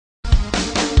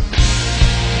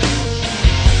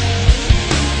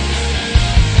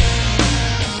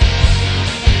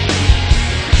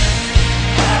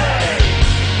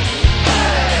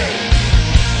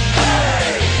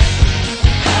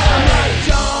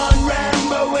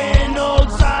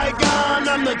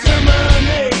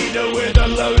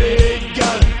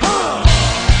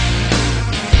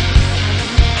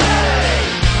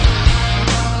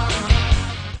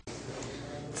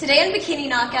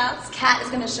knockouts, Kat is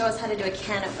going to show us how to do a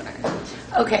can opener.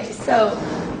 Okay, so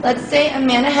let's say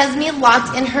Amanda has me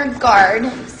locked in her guard,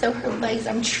 so her legs,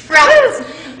 I'm trapped.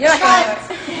 You're not trapped.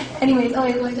 going to do it. Anyways, oh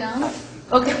wait, lay down.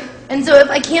 Okay, and so if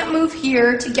I can't move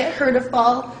here to get her to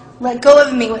fall, let go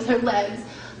of me with her legs.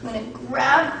 I'm going to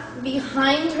grab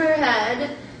behind her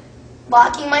head,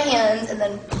 locking my hands, and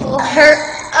then pull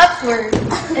her upward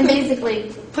and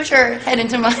basically push her head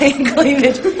into my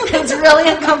cleavage. It's really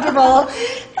uncomfortable.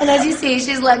 And as you see,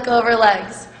 she's let go of her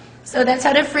legs. So that's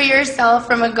how to free yourself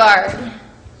from a guard.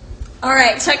 All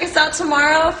right, check us out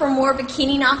tomorrow for more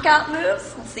bikini knockout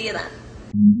moves. I'll see you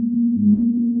then.